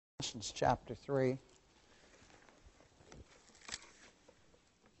Colossians chapter 3.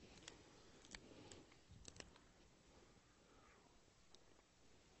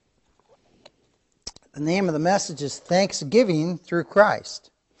 The name of the message is Thanksgiving Through Christ.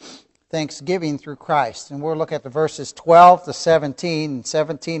 Thanksgiving through Christ. And we'll look at the verses 12 to 17. And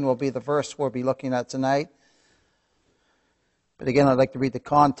 17 will be the verse we'll be looking at tonight. But again, I'd like to read the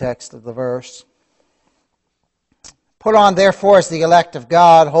context of the verse. Put on, therefore, as the elect of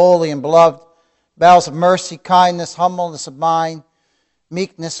God, holy and beloved, bowels of mercy, kindness, humbleness of mind,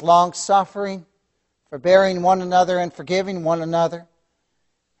 meekness, long-suffering, forbearing one another and forgiving one another.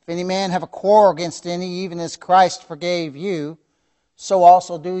 If any man have a quarrel against any, even as Christ forgave you, so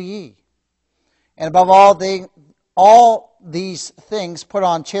also do ye. And above all these things put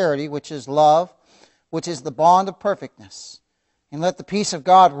on charity, which is love, which is the bond of perfectness. And let the peace of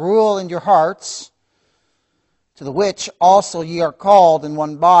God rule in your hearts, to the which also ye are called in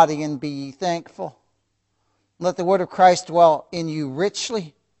one body, and be ye thankful. Let the word of Christ dwell in you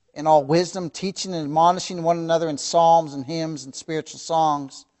richly, in all wisdom, teaching and admonishing one another in psalms and hymns and spiritual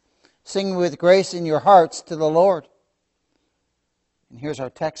songs, singing with grace in your hearts to the Lord. And here's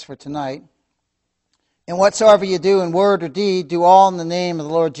our text for tonight. And whatsoever you do in word or deed, do all in the name of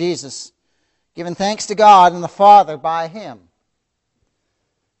the Lord Jesus, giving thanks to God and the Father by Him.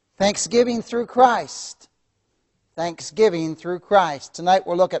 Thanksgiving through Christ. Thanksgiving through Christ. Tonight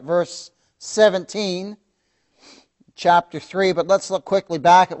we'll look at verse 17, chapter 3, but let's look quickly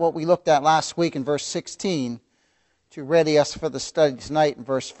back at what we looked at last week in verse 16 to ready us for the study tonight in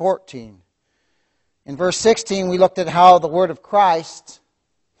verse 14. In verse 16 we looked at how the word of Christ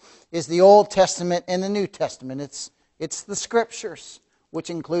is the Old Testament and the New Testament. It's the Scriptures, which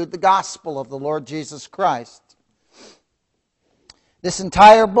include the gospel of the Lord Jesus Christ. This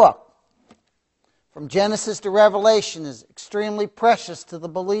entire book, from Genesis to Revelation, is extremely precious to the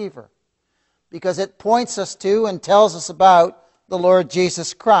believer because it points us to and tells us about the Lord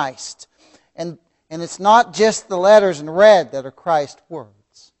Jesus Christ. And it's not just the letters in red that are Christ's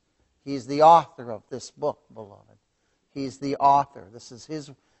words. He's the author of this book, beloved. He's the author. This is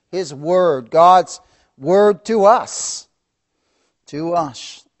His word, God's word to us. To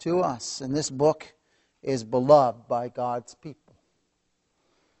us. And this book is beloved by God's people.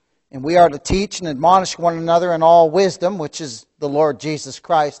 And we are to teach and admonish one another in all wisdom, which is the Lord Jesus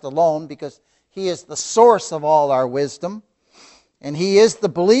Christ alone, because He is the source of all our wisdom. And He is the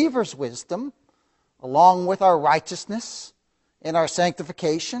believer's wisdom, along with our righteousness and our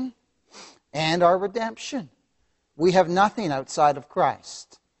sanctification and our redemption. We have nothing outside of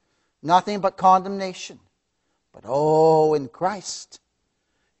Christ. Nothing but condemnation. But in Christ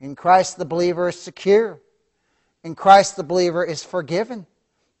the believer is secure. In Christ the believer is forgiven,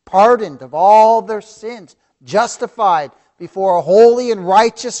 pardoned of all their sins, justified before a holy and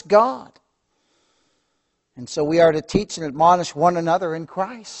righteous God. And so we are to teach and admonish one another in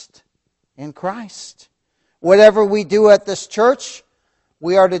Christ. In Christ. Whatever we do at this church,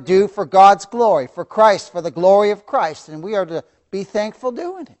 we are to do for God's glory, for Christ, for the glory of Christ. And we are to be thankful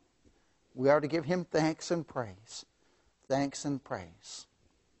doing it. We are to give Him thanks and praise. Thanks and praise.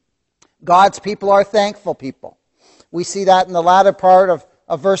 God's people are thankful people. We see that in the latter part of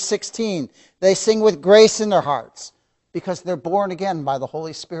verse 16. They sing with grace in their hearts because they're born again by the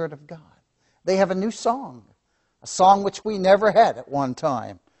Holy Spirit of God. They have a new song, a song which we never had at one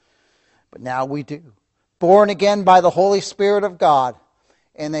time, but now we do. Born again by the Holy Spirit of God,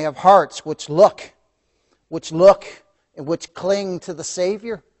 and they have hearts which look, and which cling to the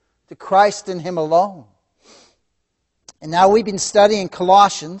Savior, to Christ and Him alone. And now we've been studying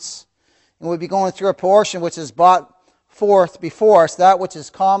Colossians, and we'll be going through a portion which is brought forth before us, that which is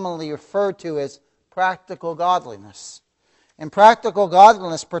commonly referred to as practical godliness. And practical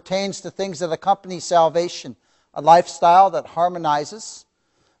godliness pertains to things that accompany salvation, a lifestyle that harmonizes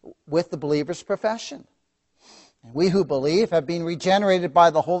with the believer's profession. And we who believe have been regenerated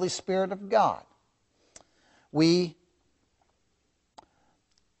by the Holy Spirit of God. We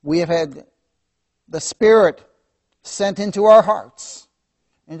have had the Spirit sent into our hearts,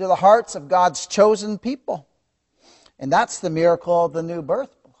 into the hearts of God's chosen people. And that's the miracle of the new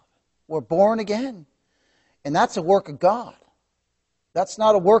birth, beloved. We're born again. And that's a work of God. That's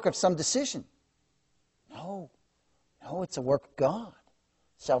not a work of some decision. No, it's a work of God.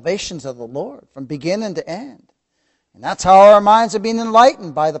 Salvation's of the Lord from beginning to end. And that's how our minds have been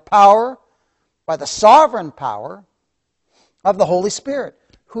enlightened by the power, by the sovereign power of the Holy Spirit,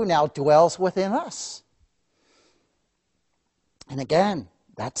 who now dwells within us. And again,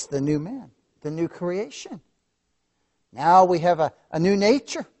 that's the new man, the new creation. Now we have a new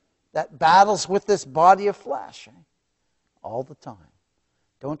nature that battles with this body of flesh all the time.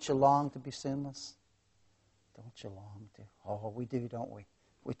 Don't you long to be sinless? Don't you long to? Oh, we do, don't we?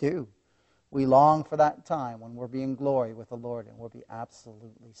 We do. We long for that time when we'll be in glory with the Lord and we'll be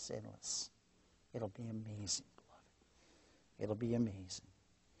absolutely sinless. It'll be amazing, beloved. It'll be amazing.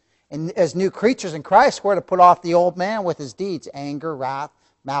 And as new creatures in Christ, we're to put off the old man with his deeds, anger, wrath,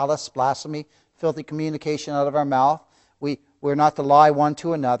 malice, blasphemy, filthy communication out of our mouth. We're not to lie one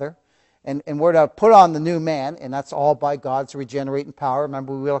to another. And we're to put on the new man, and that's all by God's regenerating power.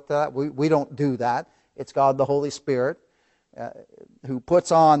 Remember, we looked at that? We don't do that. It's God the Holy Spirit who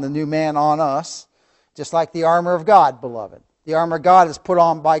puts on the new man on us, just like the armor of God, beloved. The armor of God is put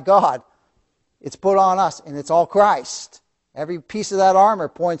on by God. It's put on us, and it's all Christ. Every piece of that armor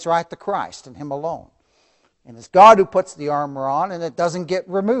points right to Christ and Him alone. And it's God who puts the armor on, and it doesn't get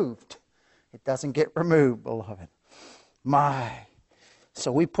removed. It doesn't get removed, beloved.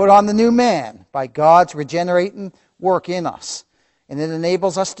 So we put on the new man by God's regenerating work in us. And it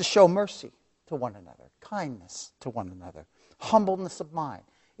enables us to show mercy to one another, kindness to one another, humbleness of mind.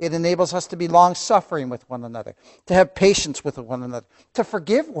 It enables us to be long-suffering with one another, to have patience with one another, to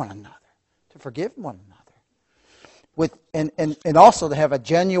forgive one another, and also to have a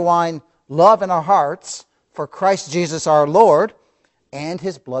genuine love in our hearts for Christ Jesus our Lord and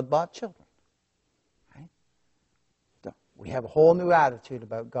His blood-bought children. We have a whole new attitude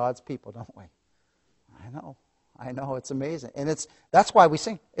about God's people, don't we? I know, it's amazing. And that's why we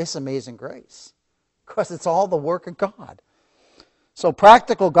sing, it's amazing grace. Because it's all the work of God. So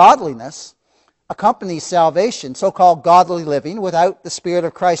practical godliness accompanies salvation, so-called godly living, without the Spirit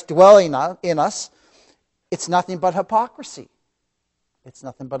of Christ dwelling in us. It's nothing but hypocrisy. It's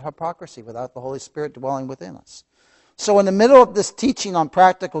nothing but hypocrisy without the Holy Spirit dwelling within us. So in the middle of this teaching on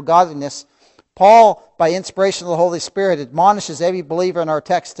practical godliness, Paul, by inspiration of the Holy Spirit, admonishes every believer in our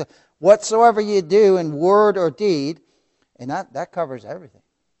text to whatsoever you do in word or deed, and that covers everything.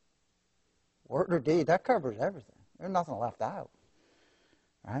 Word or deed, that covers everything. There's nothing left out.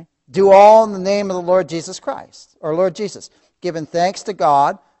 Right? Do all in the name of the Lord Jesus Christ, or Lord Jesus, giving thanks to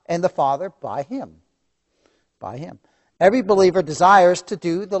God and the Father by Him. By Him. Every believer desires to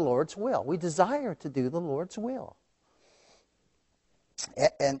do the Lord's will. We desire to do the Lord's will.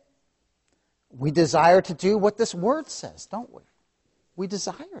 And we desire to do what this Word says, don't we? We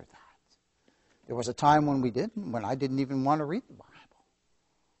desire that. There was a time when we didn't, when I didn't even want to read the Bible.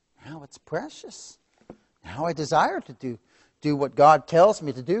 Now it's precious. Now I desire to do what God tells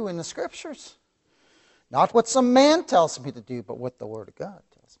me to do in the Scriptures. Not what some man tells me to do, but what the Word of God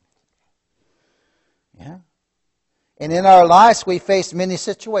tells me to do. Yeah? And in our lives we face many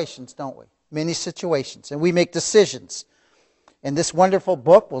situations, don't we? Many situations. And we make decisions. And this wonderful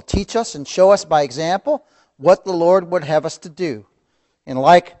book will teach us and show us by example what the Lord would have us to do. And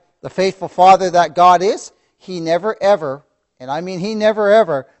like the faithful Father that God is, He never ever, and I mean He never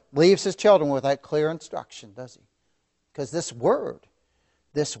ever, leaves His children without clear instruction, does He? Because this Word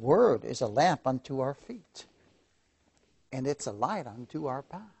is a lamp unto our feet. And it's a light unto our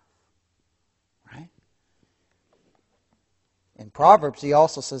path. Right? In Proverbs, He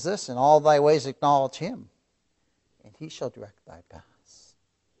also says this, in all thy ways acknowledge Him, and He shall direct thy paths.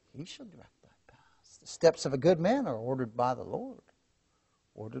 He shall direct thy paths. The steps of a good man are ordered by the Lord.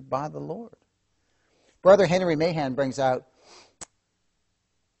 Ordered by the Lord. Brother Henry Mahan brings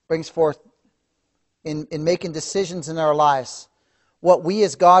forth in making decisions in our lives what we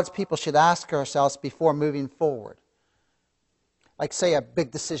as God's people should ask ourselves before moving forward. Like say a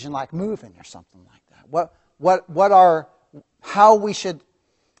big decision like moving or something like that. How we should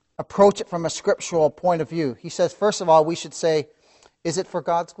approach it from a scriptural point of view. He says, first of all, we should say, is it for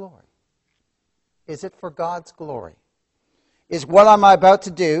God's glory? Is it for God's glory? Is what I'm about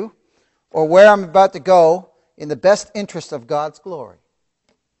to do or where I'm about to go in the best interest of God's glory?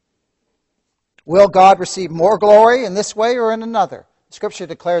 Will God receive more glory in this way or in another? Scripture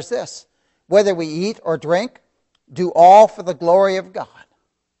declares this, whether we eat or drink, do all for the glory of God.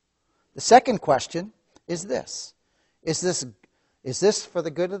 The second question is this. Is this for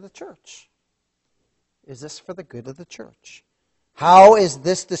the good of the church? Is this for the good of the church? How is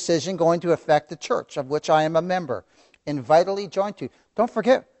this decision going to affect the church of which I am a member and vitally joined to? Don't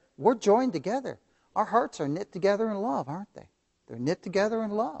forget, we're joined together. Our hearts are knit together in love, aren't they? They're knit together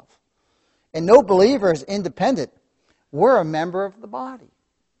in love. And no believer is independent. We're a member of the body.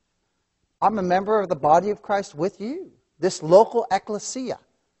 I'm a member of the body of Christ with you. This local ecclesia.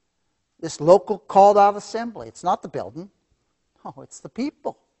 This local called out assembly. It's not the building. No, it's the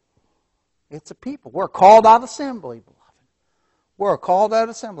people. It's a people. We're a called out assembly, beloved. We're a called out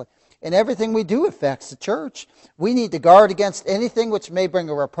assembly. And everything we do affects the church. We need to guard against anything which may bring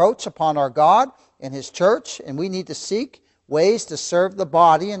a reproach upon our God and His church. And we need to seek ways to serve the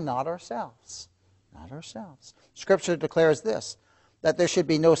body and not ourselves. Not ourselves. Scripture declares this, that there should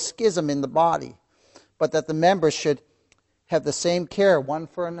be no schism in the body, but that the members should have the same care one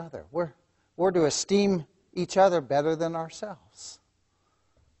for another. We're to esteem each other better than ourselves.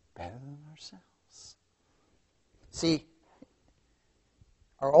 Better than ourselves. See,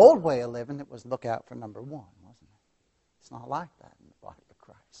 our old way of living, it was look out for number one, wasn't it? It's not like that in the body of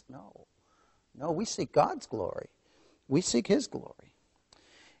Christ. No, we seek God's glory. We seek His glory.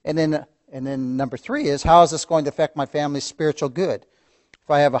 And then number 3 is, how is this going to affect my family's spiritual good? If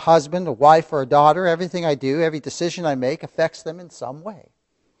I have a husband, a wife, or a daughter, everything I do, every decision I make affects them in some way.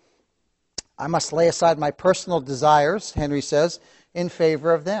 I must lay aside my personal desires, Henry says, in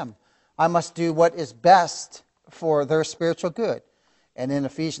favor of them. I must do what is best for their spiritual good. And in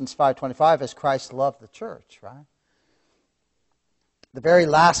Ephesians 5:25, as Christ loved the church, right? The very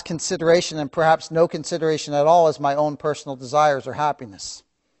last consideration, and perhaps no consideration at all, is my own personal desires or happiness.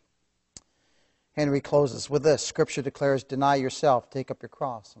 Henry closes with this. Scripture declares, deny yourself, take up your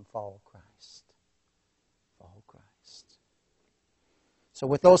cross, and follow Christ. Follow Christ. So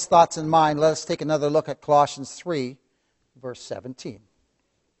with those thoughts in mind, let us take another look at Colossians 3, verse 17.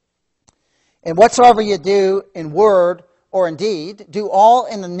 And whatsoever you do in word or in deed, do all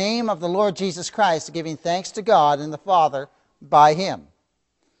in the name of the Lord Jesus Christ, giving thanks to God and the Father by Him.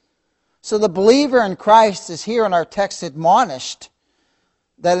 So the believer in Christ is here in our text admonished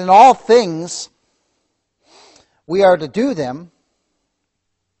that in all things we are to do them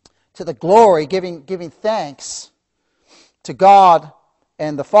to the glory, giving thanks to God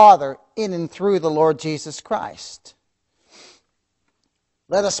and the Father in and through the Lord Jesus Christ.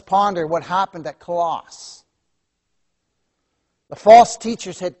 Let us ponder what happened at Colossus. The false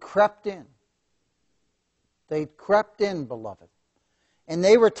teachers had crept in. They'd crept in, beloved. And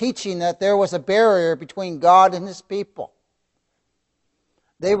they were teaching that there was a barrier between God and His people.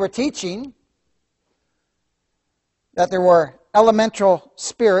 They were teaching that there were elemental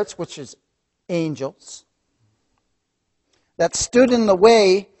spirits, which is angels, that stood in the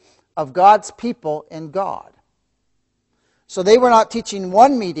way of God's people and God. So they were not teaching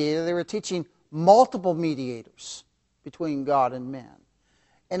one mediator, they were teaching multiple mediators between God and man.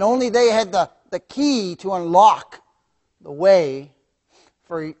 And only they had the key to unlock the way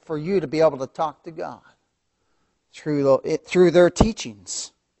for you to be able to talk to God through their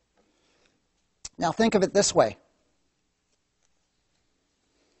teachings. Now think of it this way.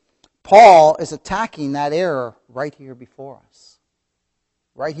 Paul is attacking that error right here before us.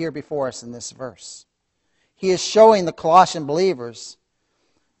 Right here before us in this verse. He is showing the Colossian believers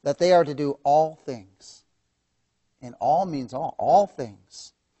that they are to do all things. And all means all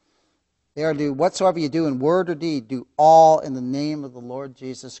things. They are to do whatsoever you do in word or deed, do all in the name of the Lord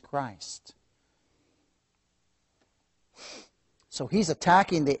Jesus Christ. So he's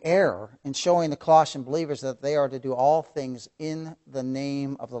attacking the error and showing the Colossian believers that they are to do all things in the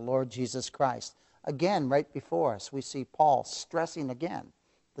name of the Lord Jesus Christ. Again, right before us, we see Paul stressing again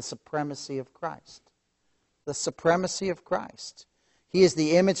the supremacy of Christ. The supremacy of Christ. He is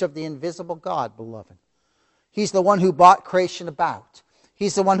the image of the invisible God, beloved. He's the one who brought creation about.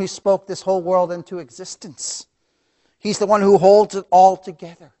 He's the one who spoke this whole world into existence. He's the one who holds it all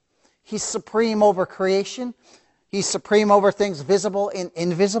together. He's supreme over creation. He's supreme over things visible and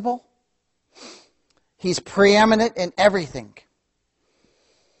invisible. He's preeminent in everything.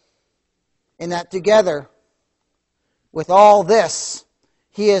 And that together, with all this,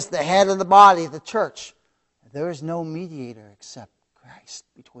 He is the head of the body, the church. There is no mediator except Christ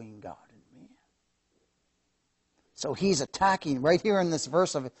between God and man. So he's attacking, right here in this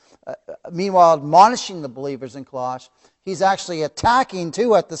verse, meanwhile admonishing the believers in Colossae, he's actually attacking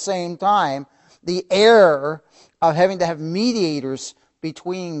too at the same time the error of having to have mediators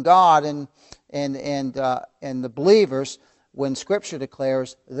between God and the believers, when Scripture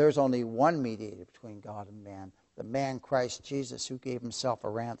declares there's only one mediator between God and man, the man Christ Jesus, who gave Himself a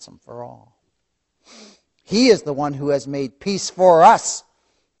ransom for all. He is the one who has made peace for us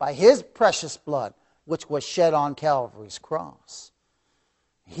by His precious blood, which was shed on Calvary's cross.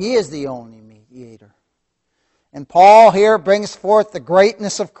 He is the only mediator. And Paul here brings forth the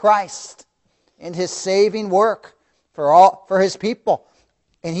greatness of Christ in His saving work for His people.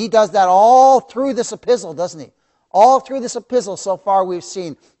 And he does that all through this epistle, doesn't he? All through this epistle so far we've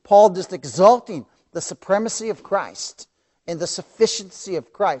seen Paul just exalting the supremacy of Christ and the sufficiency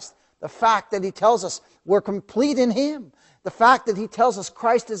of Christ. The fact that he tells us we're complete in Him. The fact that he tells us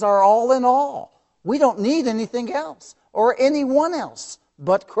Christ is our all in all. We don't need anything else or anyone else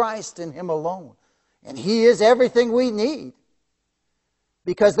but Christ and Him alone. And He is everything we need.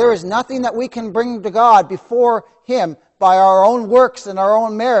 Because there is nothing that we can bring to God before Him by our own works and our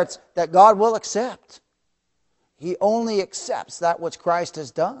own merits that God will accept. He only accepts that which Christ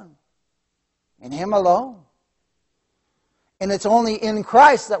has done. In Him alone. And it's only in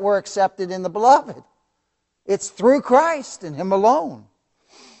Christ that we're accepted in the Beloved. It's through Christ and Him alone.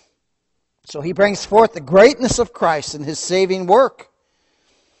 So He brings forth the greatness of Christ and His saving work,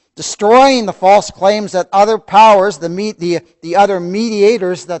 destroying the false claims that other powers, the other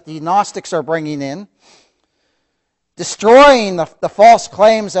mediators that the Gnostics are bringing in, destroying the false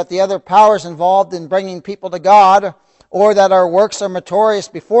claims that the other powers involved in bringing people to God, or that our works are meritorious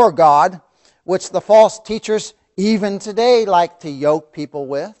before God, which the false teachers even today like to yoke people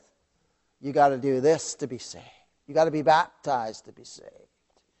with. You got to do this to be saved. You got to be baptized to be saved.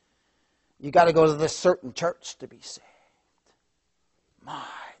 You got to go to this certain church to be saved. My,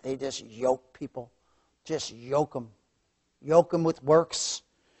 they just yoke people. Just yoke them. Yoke them with works.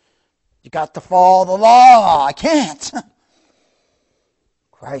 You got to follow the law. I can't.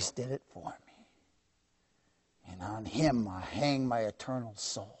 Christ did it for me. And on Him I hang my eternal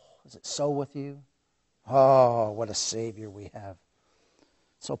soul. Is it so with you? Oh, what a Savior we have.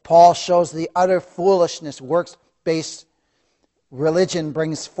 So Paul shows the utter foolishness works-based religion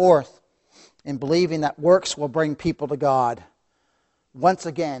brings forth in believing that works will bring people to God. Once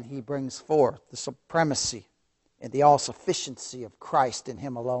again, he brings forth the supremacy and the all-sufficiency of Christ in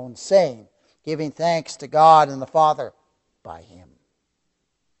Him alone, saying, giving thanks to God and the Father by Him.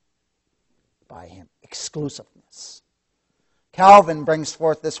 By Him. Exclusiveness. Calvin brings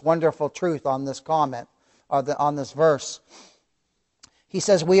forth this wonderful truth on this comment, on this verse. He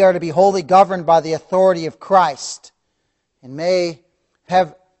says, we are to be wholly governed by the authority of Christ, and may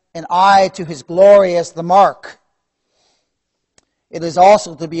have an eye to His glory as the mark. It is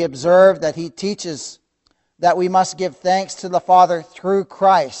also to be observed that he teaches that we must give thanks to the Father through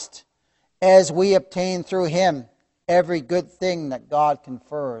Christ, as we obtain through Him every good thing that God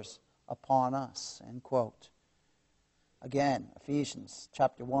confers upon us. End quote. Again, Ephesians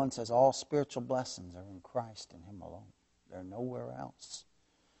chapter 1 says all spiritual blessings are in Christ and Him alone. They're nowhere else.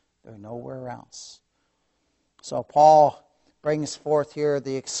 They're nowhere else. So Paul brings forth here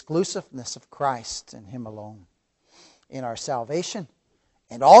the exclusiveness of Christ and Him alone in our salvation,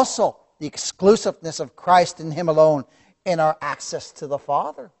 and also the exclusiveness of Christ and Him alone in our access to the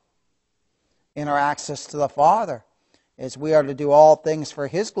Father. In our access to the Father, as we are to do all things for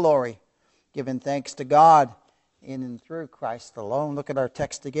His glory, giving thanks to God in and through Christ alone. Look at our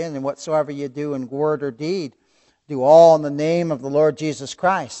text again. And whatsoever you do in word or deed, do all in the name of the Lord Jesus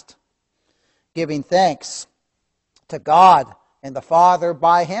Christ, giving thanks to God and the Father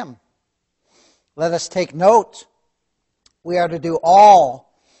by Him. Let us take note. We are to do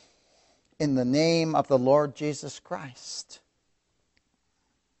all in the name of the Lord Jesus Christ.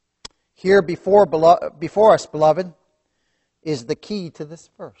 Here before us, beloved, is the key to this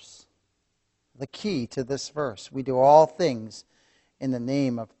verse. The key to this verse. We do all things in the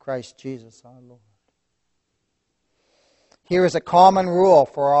name of Christ Jesus our Lord. Here is a common rule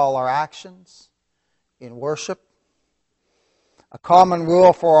for all our actions in worship, a common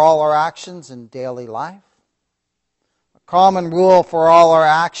rule for all our actions in daily life, a common rule for all our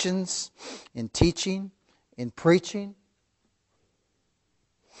actions in teaching, in preaching.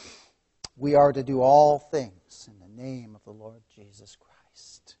 We are to do all things in the name of the Lord Jesus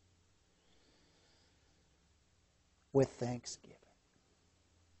Christ, with thanksgiving.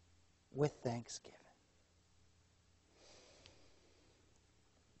 With thanksgiving.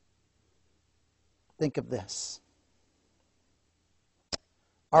 Think of this.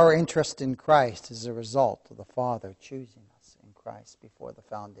 Our interest in Christ is a result of the Father choosing us in Christ before the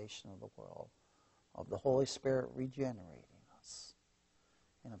foundation of the world, of the Holy Spirit regenerating us,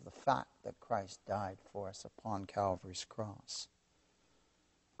 and of the fact that Christ died for us upon Calvary's cross.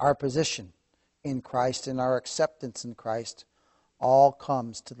 Our position in Christ and our acceptance in Christ all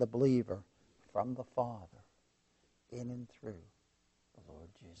comes to the believer from the Father, in and through the Lord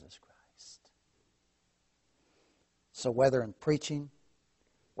Jesus Christ. So whether in preaching,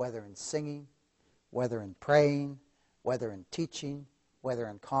 whether in singing, whether in praying, whether in teaching, whether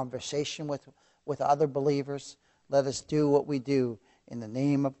in conversation with other believers, let us do what we do in the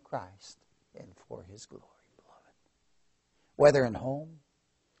name of Christ and for His glory, beloved. Whether in home,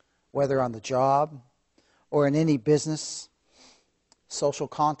 whether on the job, or in any business, social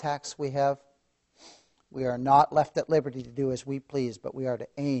contacts we have, we are not left at liberty to do as we please, but we are to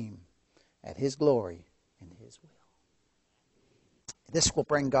aim at His glory and His will. This will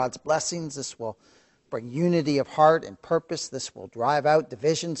bring God's blessings. This will bring unity of heart and purpose. This will drive out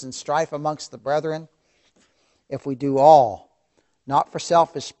divisions and strife amongst the brethren if we do all not for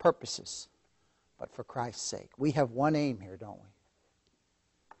selfish purposes, but for Christ's sake. We have one aim here, don't we?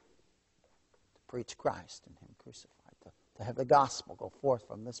 To preach Christ and Him crucified, to have the gospel go forth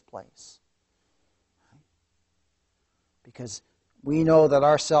from this place. Because we know that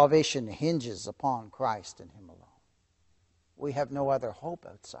our salvation hinges upon Christ and Him alone. We have no other hope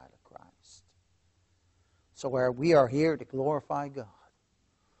outside of Christ. So we are here to glorify God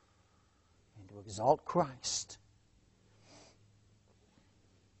and to exalt Christ.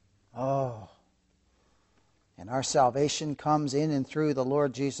 Oh, and our salvation comes in and through the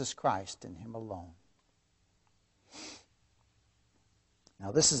Lord Jesus Christ and Him alone.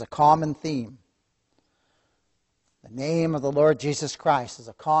 Now this is a common theme. The name of the Lord Jesus Christ is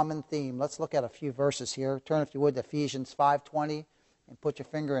a common theme. Let's look at a few verses here. Turn, if you would, to Ephesians 5:20 and put your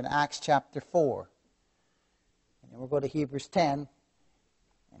finger in Acts chapter 4. And then we'll go to Hebrews 10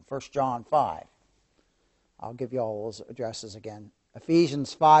 and 1 John 5. I'll give you all those addresses again.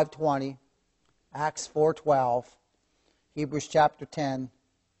 Ephesians 5:20, Acts 4:12, Hebrews chapter 10,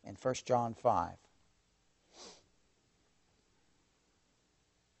 and 1 John 5.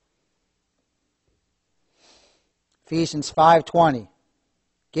 Ephesians 5:20,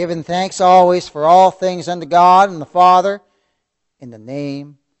 giving thanks always for all things unto God and the Father in the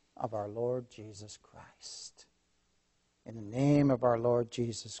name of our Lord Jesus Christ. In the name of our Lord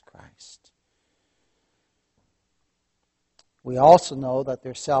Jesus Christ. We also know that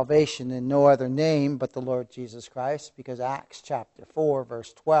there's salvation in no other name but the Lord Jesus Christ, because Acts chapter 4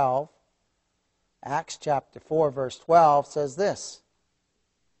 verse 12, Acts chapter 4 verse 12 says this: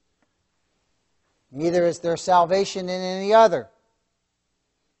 neither is there salvation in any other,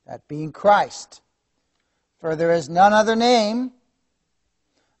 that being Christ. For there is none other name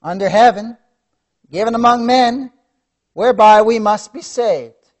under heaven given among men whereby we must be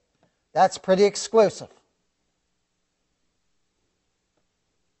saved. That's pretty exclusive.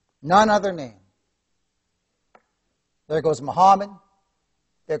 None other name. There goes Muhammad.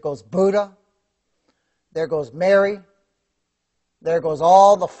 There goes Buddha. There goes Mary. There goes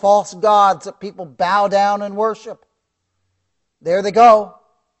all the false gods that people bow down and worship. There they go.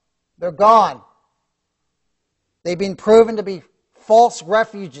 They're gone. They've been proven to be false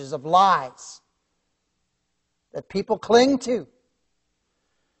refuges of lies that people cling to.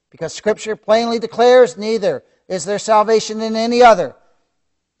 Because Scripture plainly declares, neither is there salvation in any other.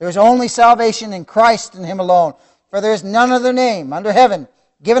 There is only salvation in Christ and Him alone. For there is none other name under heaven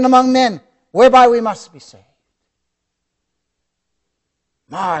given among men whereby we must be saved.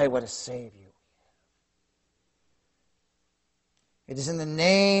 My, what a Savior. It is in the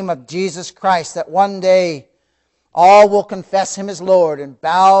name of Jesus Christ that one day all will confess Him as Lord and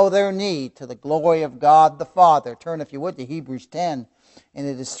bow their knee to the glory of God the Father. Turn, if you would, to Hebrews 10. And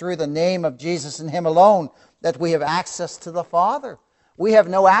it is through the name of Jesus and Him alone that we have access to the Father. We have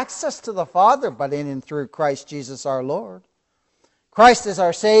no access to the Father but in and through Christ Jesus our Lord. Christ is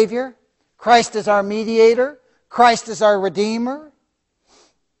our Savior. Christ is our mediator. Christ is our Redeemer.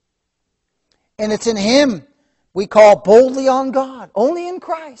 And it's in Him we call boldly on God. Only in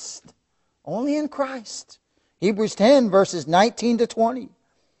Christ. Only in Christ. Hebrews 10, verses 19 to 20.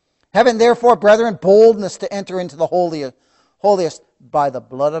 Having therefore, brethren, boldness to enter into the holiest by the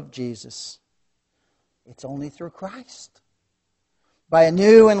blood of Jesus. It's only through Christ. By a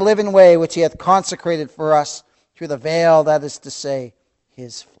new and living way which He hath consecrated for us through the veil, that is to say,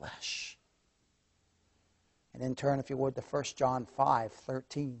 His flesh. And then turn, if you would, to 1 John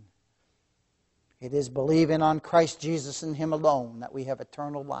 5:13. It is believing on Christ Jesus and Him alone that we have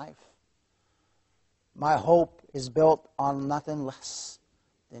eternal life. My hope is built on nothing less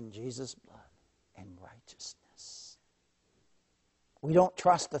than Jesus' blood and righteousness. We don't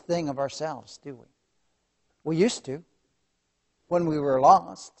trust a thing of ourselves, do we? We used to, when we were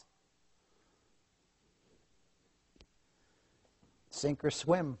lost. Sink or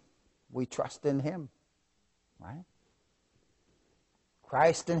swim, we trust in Him, right?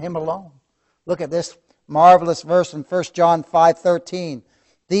 Christ and Him alone. Look at this marvelous verse in 1 John 5:13.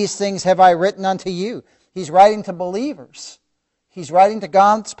 These things have I written unto you. He's writing to believers. He's writing to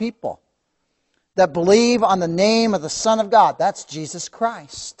God's people that believe on the name of the Son of God. That's Jesus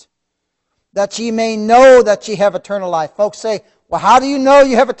Christ. That ye may know that ye have eternal life. Folks say, well, how do you know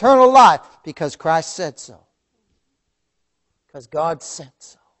you have eternal life? Because Christ said so. Because God said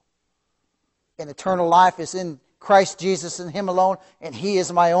so. And eternal life is in Christ Jesus and Him alone. And He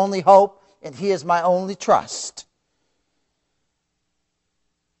is my only hope. And He is my only trust.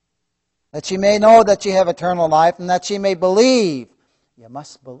 That ye may know that ye have eternal life, and that ye may believe. You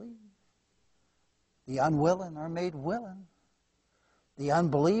must believe. The unwilling are made willing. The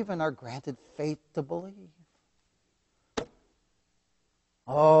unbelieving are granted faith to believe.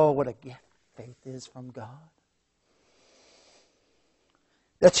 Oh, what a gift faith is from God.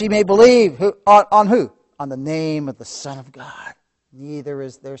 That she may believe on who? On the name of the Son of God. Neither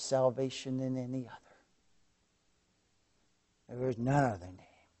is there salvation in any other. There is none other name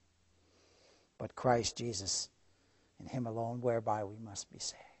but Christ Jesus, and Him alone, whereby we must be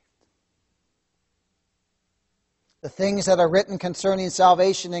saved. The things that are written concerning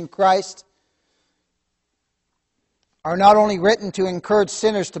salvation in Christ are not only written to encourage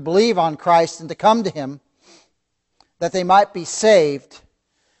sinners to believe on Christ and to come to Him, that they might be saved,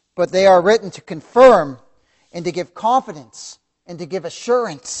 but they are written to confirm and to give confidence and to give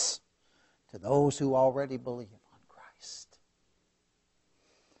assurance to those who already believe on Christ.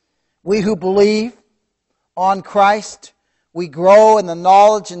 We who believe on Christ, we grow in the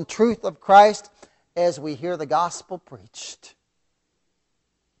knowledge and truth of Christ as we hear the gospel preached.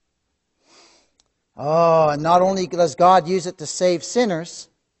 Oh, and not only does God use it to save sinners,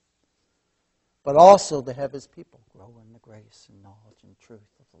 but also to have His people grow in the grace and knowledge and truth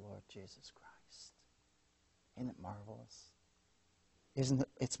of the Lord Jesus Christ. Isn't it marvelous? Isn't it?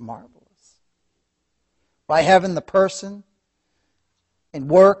 It's marvelous. By having the person and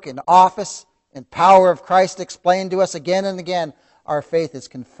work and office and power of Christ explained to us again and again, our faith is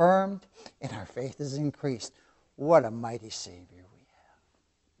confirmed and our faith is increased. What a mighty Savior we have.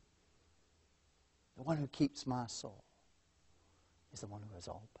 The one who keeps my soul is the one who has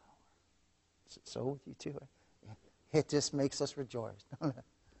all power. Is it so with you too? It just makes us rejoice, don't it?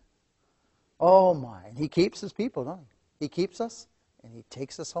 Oh my. And He keeps His people, don't He? He keeps us and He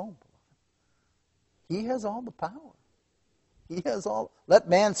takes us home. He has all the power. He has all. Let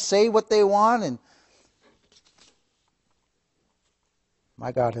man say what they want, and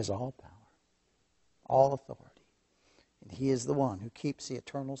my God has all power, all authority. And He is the one who keeps the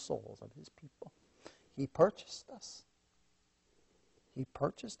eternal souls of His people. He purchased us. He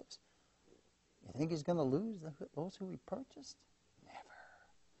purchased us. You think He's going to lose those who He purchased?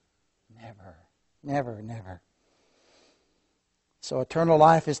 Never. Never. Never, never. So eternal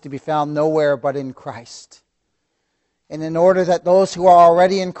life is to be found nowhere but in Christ. And in order that those who are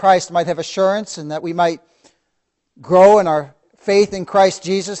already in Christ might have assurance and that we might grow in our faith in Christ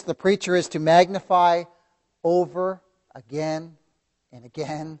Jesus, the preacher is to magnify over again and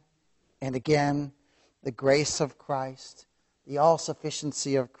again and again the grace of Christ, the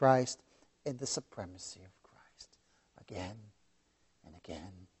all-sufficiency of Christ, and the supremacy of Christ. Again and again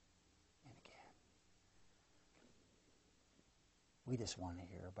and again. We just want to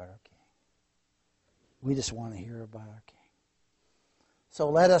hear about our King. We just want to hear about our King. So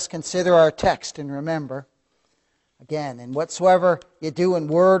let us consider our text and remember, again, and whatsoever you do in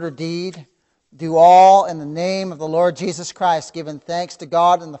word or deed, do all in the name of the Lord Jesus Christ, giving thanks to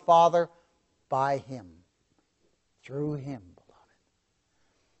God and the Father by Him, through Him, beloved.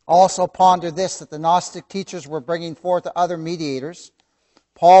 Also ponder this, that the Gnostic teachers were bringing forth other mediators.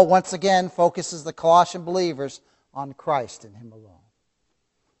 Paul once again focuses the Colossian believers on Christ and Him alone.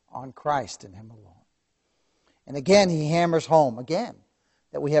 On Christ and Him alone. And again, he hammers home, again,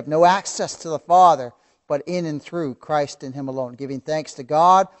 that we have no access to the Father but in and through Christ and Him alone, giving thanks to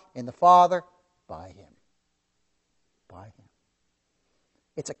God and the Father by Him. By Him.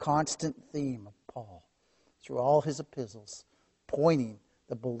 It's a constant theme of Paul through all his epistles, pointing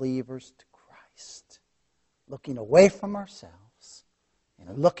the believers to Christ, looking away from ourselves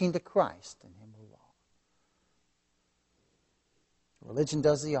and looking to Christ and Him alone. Religion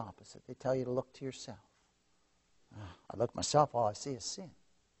does the opposite. They tell you to look to yourself. I look myself, all I see is sin.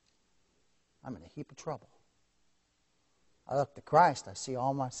 I'm in a heap of trouble. I look to Christ, I see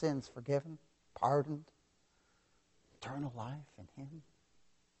all my sins forgiven, pardoned, eternal life in Him,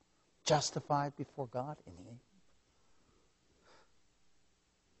 justified before God in Him.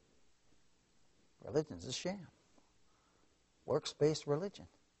 Religion's a sham. Works-based religion.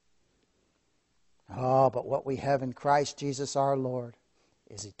 Oh, but what we have in Christ Jesus our Lord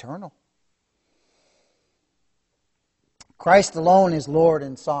is eternal. Christ alone is Lord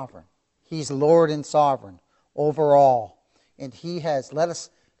and sovereign. He's Lord and sovereign over all. And He has, let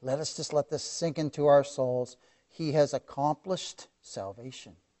us just let this sink into our souls. He has accomplished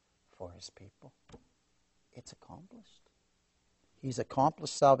salvation for His people. It's accomplished. He's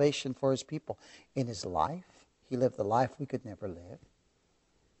accomplished salvation for His people. In His life, He lived the life we could never live.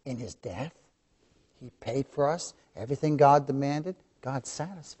 In His death, He paid for us. Everything God demanded, God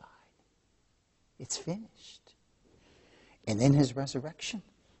satisfied. It's finished. And in His resurrection,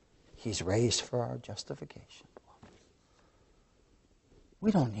 He's raised for our justification.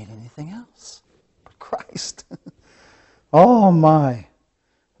 We don't need anything else but Christ. Oh my,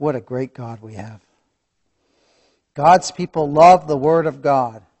 what a great God we have. God's people love the Word of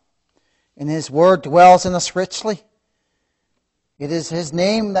God, and His Word dwells in us richly. It is His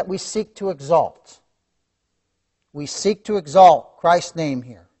name that we seek to exalt. We seek to exalt Christ's name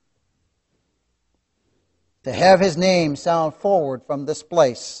here. To have His name sound forward from this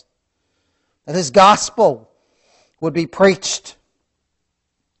place. That His gospel would be preached.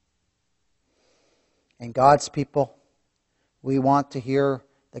 And God's people, we want to hear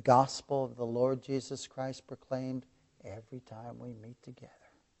the gospel of the Lord Jesus Christ proclaimed every time we meet together.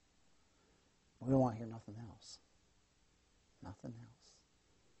 We don't want to hear nothing else. Nothing else.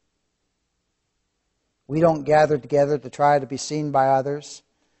 We don't gather together to try to be seen by others.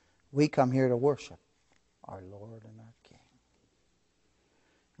 We come here to worship our Lord and our King.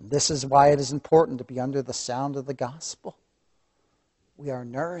 And this is why it is important to be under the sound of the gospel. We are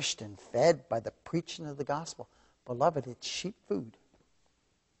nourished and fed by the preaching of the gospel. Beloved, it's sheep food.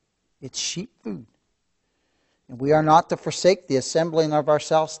 It's sheep food. And we are not to forsake the assembling of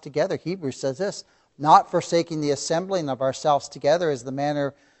ourselves together. Hebrews says this, not forsaking the assembling of ourselves together as the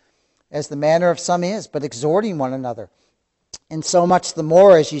manner of some is, but exhorting one another. And so much the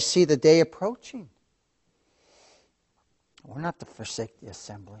more as you see the day approaching. We're not to forsake the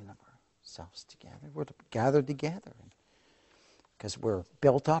assembling of ourselves together. We're to gather together. Because we're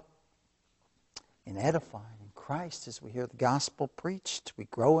built up and edified in Christ as we hear the gospel preached. We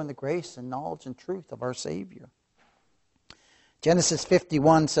grow in the grace and knowledge and truth of our Savior. Genesis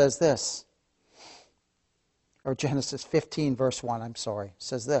 51 says this. Or Genesis 15 verse 1,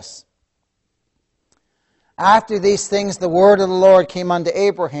 says this. After these things the word of the Lord came unto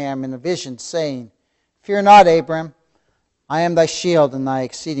Abraham in a vision, saying, Fear not, Abram, I am thy shield and thy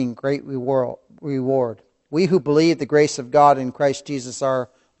exceeding great reward. We who believe the grace of God in Christ Jesus our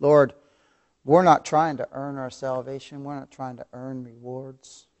Lord, we're not trying to earn our salvation. We're not trying to earn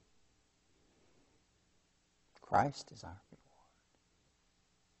rewards. Christ is our reward.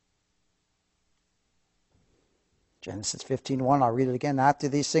 Genesis 15:1, I'll read it again. After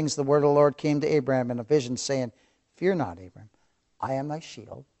these things the word of the Lord came to Abraham in a vision, saying, Fear not, Abram, I am thy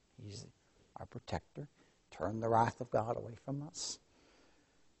shield. He's our protector. Turn the wrath of God away from us.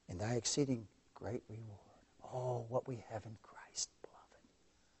 And thy exceeding great reward. Oh, what we have in Christ, beloved.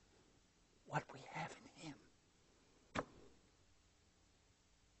 What we have in Him.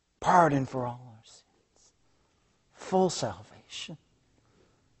 Pardon for all our sins. Full salvation.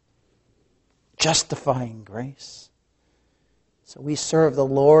 Justifying grace. So we serve the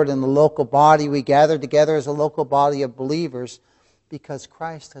Lord in the local body. We gather together as a local body of believers because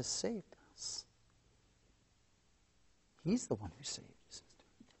Christ has saved us. He's the one who saved us.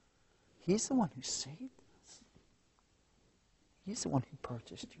 He's the one who saved us. He's the one who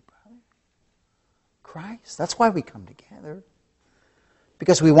purchased you, brother. Christ. That's why we come together.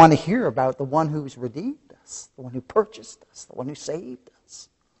 Because we want to hear about the one who's redeemed us, the one who purchased us, the one who saved us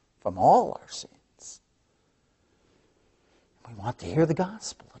from all our sins. We want to hear the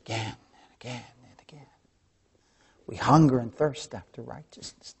gospel again and again and again. We hunger and thirst after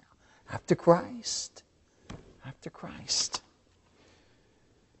righteousness now, after Christ. After Christ.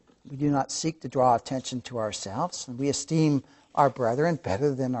 We do not seek to draw attention to ourselves, and we esteem our brethren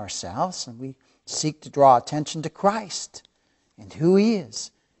better than ourselves, and we seek to draw attention to Christ and who He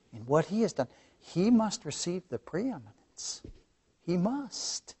is and what He has done. He must receive the preeminence. He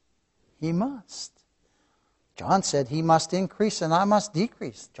must. He must. John said He must increase and I must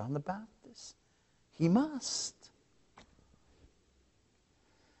decrease. John the Baptist. He must.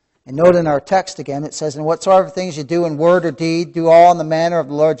 And note in our text again, it says, And whatsoever things you do in word or deed, do all in the manner of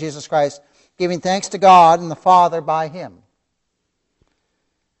the Lord Jesus Christ, giving thanks to God and the Father by Him.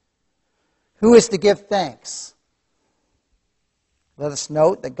 Who is to give thanks? Let us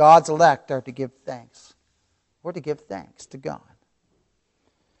note that God's elect are to give thanks. We're to give thanks to God.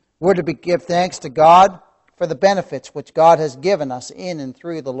 We're to give thanks to God for the benefits which God has given us in and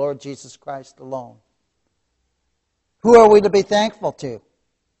through the Lord Jesus Christ alone. Who are we to be thankful to?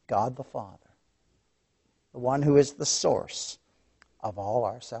 God the Father, the one who is the source of all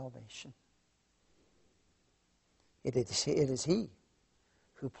our salvation. It is He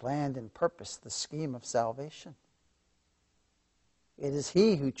who planned and purposed the scheme of salvation. It is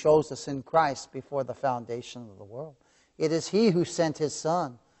He who chose us in Christ before the foundation of the world. It is He who sent His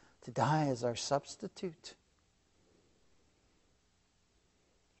Son to die as our substitute.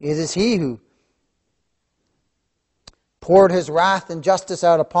 It is He who poured His wrath and justice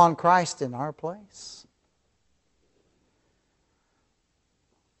out upon Christ in our place.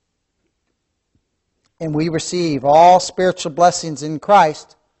 And we receive all spiritual blessings in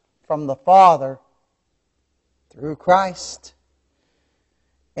Christ from the Father through Christ.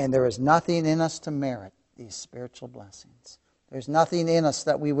 And there is nothing in us to merit these spiritual blessings. There's nothing in us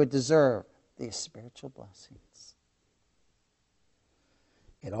that we would deserve these spiritual blessings.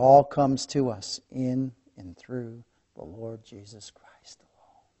 It all comes to us in and through the Lord Jesus Christ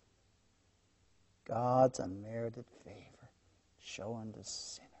alone. God's unmerited favor shown to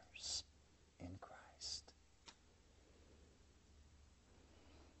sinners in Christ.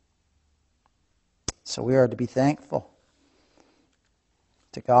 So we are to be thankful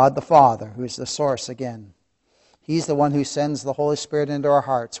to God the Father, who is the source again. He's the one who sends the Holy Spirit into our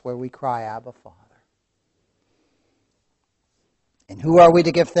hearts where we cry, Abba, Father. And who are we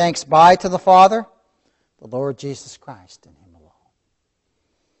to give thanks by to the Father? The Lord Jesus Christ and Him alone.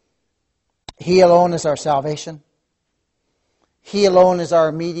 He alone is our salvation. He alone is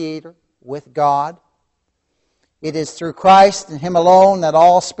our mediator with God. It is through Christ and Him alone that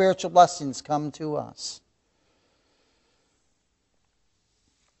all spiritual blessings come to us.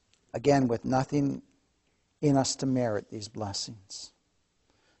 Again, with nothing in us to merit these blessings.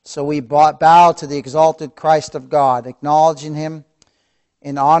 So we bow to the exalted Christ of God, acknowledging Him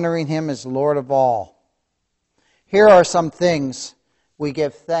and honoring Him as Lord of all. Here are some things we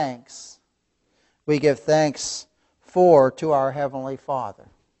give thanks. We give thanks for to our Heavenly Father.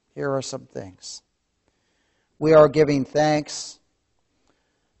 Here are some things. We are giving thanks.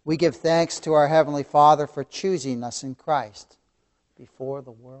 We give thanks to our Heavenly Father for choosing us in Christ before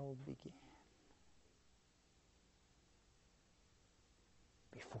the world began.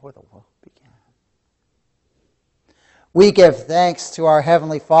 Before the world began. We give thanks to our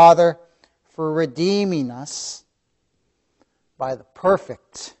Heavenly Father for redeeming us by the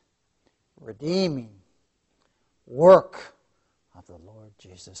perfect, redeeming work of the Lord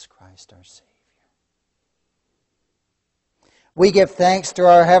Jesus Christ our Savior. We give thanks to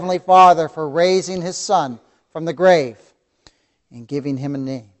our Heavenly Father for raising His Son from the grave and giving Him a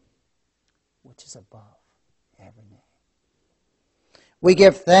name which is above every name. We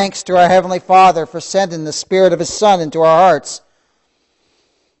give thanks to our Heavenly Father for sending the Spirit of His Son into our hearts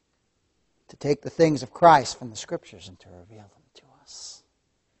to take the things of Christ from the Scriptures and to reveal them to us.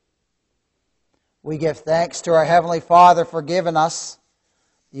 We give thanks to our Heavenly Father for giving us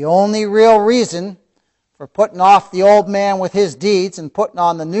the only real reason for putting off the old man with his deeds and putting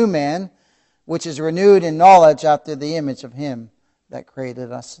on the new man, which is renewed in knowledge after the image of Him that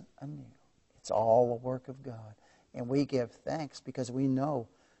created us anew. It's all a work of God. And we give thanks because we know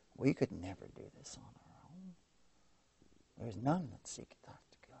we could never do this on our own. There's none that seeketh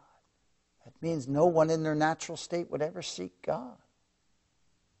after God. That means no one in their natural state would ever seek God.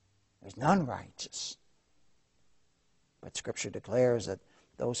 There's none righteous. But Scripture declares that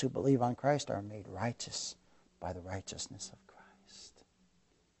those who believe on Christ are made righteous by the righteousness of Christ.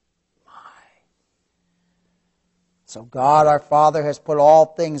 My. So God our Father has put all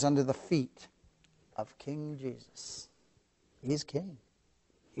things under the feet of King Jesus. He's King.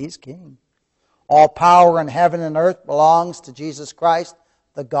 He's King. All power in heaven and earth belongs to Jesus Christ,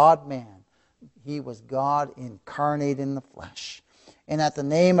 the God-man. He was God incarnate in the flesh. And at the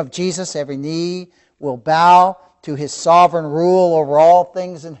name of Jesus, every knee will bow to His sovereign rule over all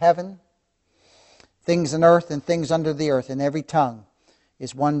things in heaven, things in earth, and things under the earth. And every tongue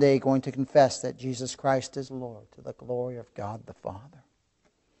is one day going to confess that Jesus Christ is Lord, to the glory of God the Father.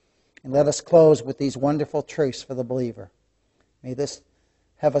 And let us close with these wonderful truths for the believer. May this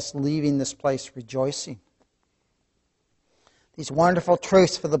have us leaving this place rejoicing. These wonderful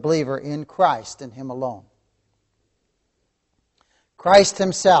truths for the believer in Christ and Him alone. Christ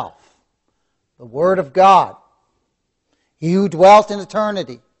Himself, the Word of God, He who dwelt in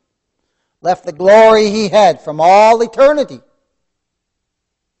eternity, left the glory He had from all eternity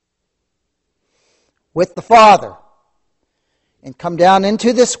with the Father and come down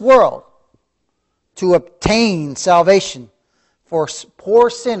into this world to obtain salvation for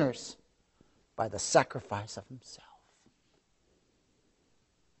poor sinners by the sacrifice of Himself.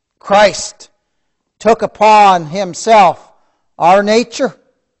 Christ took upon Himself our nature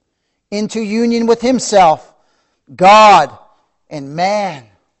into union with Himself, God and man.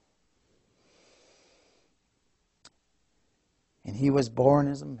 And He was born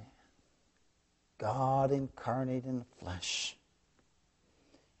as a man, God incarnate in the flesh.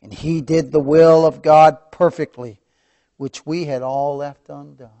 And He did the will of God perfectly, which we had all left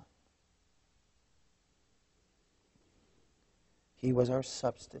undone. He was our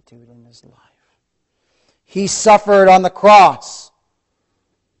substitute in His life. He suffered on the cross.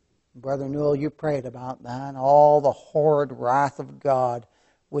 Brother Newell, you prayed about that, and all the horrid wrath of God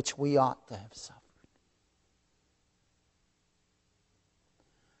which we ought to have suffered,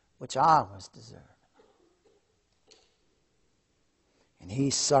 which I was deserving. And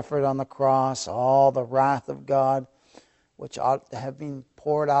he suffered on the cross all the wrath of God, which ought to have been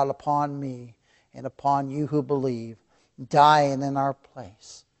poured out upon me and upon you who believe, dying in our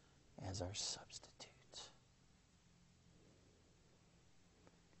place as our substitute.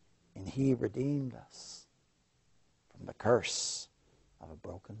 And he redeemed us from the curse of a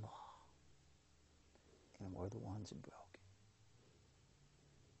broken law. And we're the ones who broke it.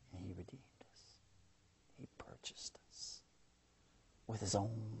 And he redeemed us. He purchased us with his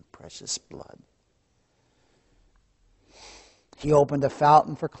own precious blood. He opened a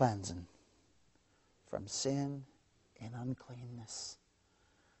fountain for cleansing from sin and uncleanness,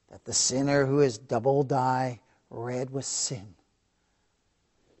 that the sinner who is double dye red with sin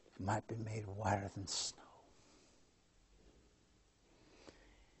might be made whiter than snow.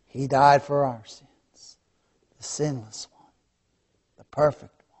 He died for our sins, the sinless one, the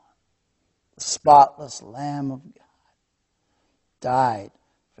perfect one, the spotless Lamb of God, died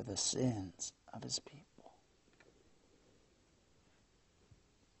for the sins of his people.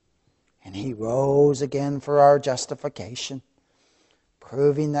 And he rose again for our justification,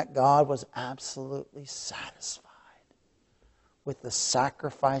 proving that God was absolutely satisfied with the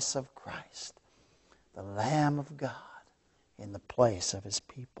sacrifice of Christ, the Lamb of God, in the place of his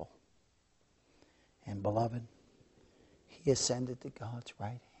people. And beloved, he ascended to God's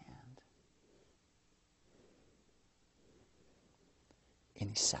right hand. And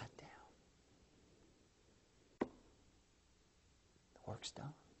he sat down. The work's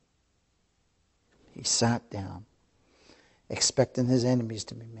done. He sat down, expecting his enemies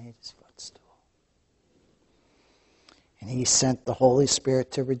to be made his footstool. And he sent the Holy Spirit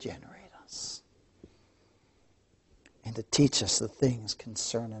to regenerate us and to teach us the things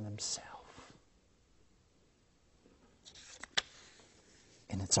concerning himself.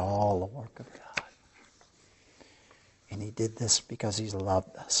 And it's all the work of God. And he did this because he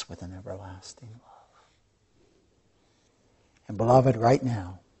loved us with an everlasting love. And beloved, right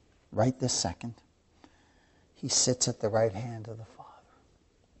now, right this second, he sits at the right hand of the Father.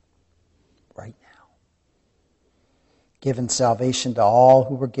 Right now. Giving salvation to all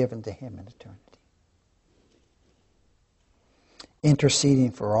who were given to him in eternity.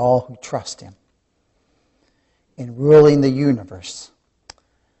 Interceding for all who trust him. And ruling the universe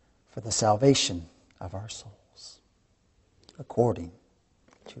for the salvation of our souls. According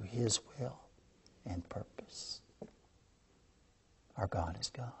to his will and purpose. Our God is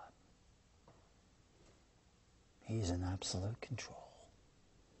God. He's in absolute control.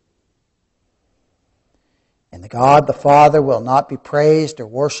 And the God the Father will not be praised or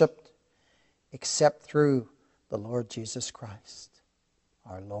worshipped except through the Lord Jesus Christ,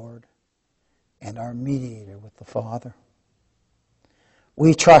 our Lord and our mediator with the Father.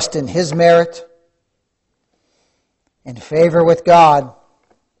 We trust in his merit and favor with God.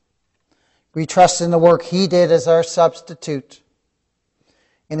 We trust in the work he did as our substitute,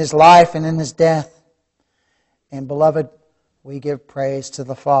 in his life and in his death. And beloved, we give praise to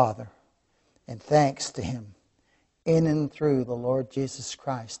the Father and thanks to him in and through the Lord Jesus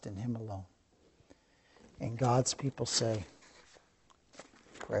Christ and him alone. And God's people say,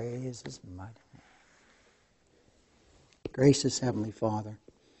 praise his mighty name. Gracious Heavenly Father,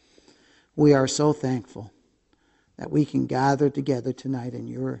 we are so thankful that we can gather together tonight in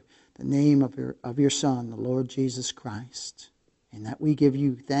the name of your Son, the Lord Jesus Christ, and that we give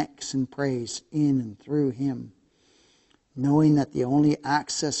you thanks and praise in and through him, knowing that the only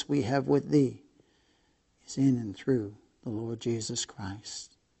access we have with thee is in and through the Lord Jesus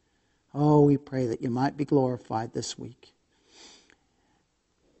Christ. Oh, we pray that you might be glorified this week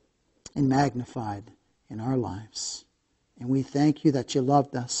and magnified in our lives. And we thank you that you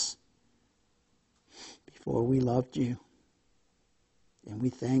loved us before we loved you. And we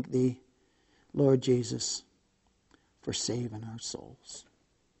thank thee, Lord Jesus, for saving our souls.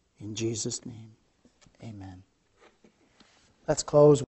 In Jesus' name, amen. Let's close.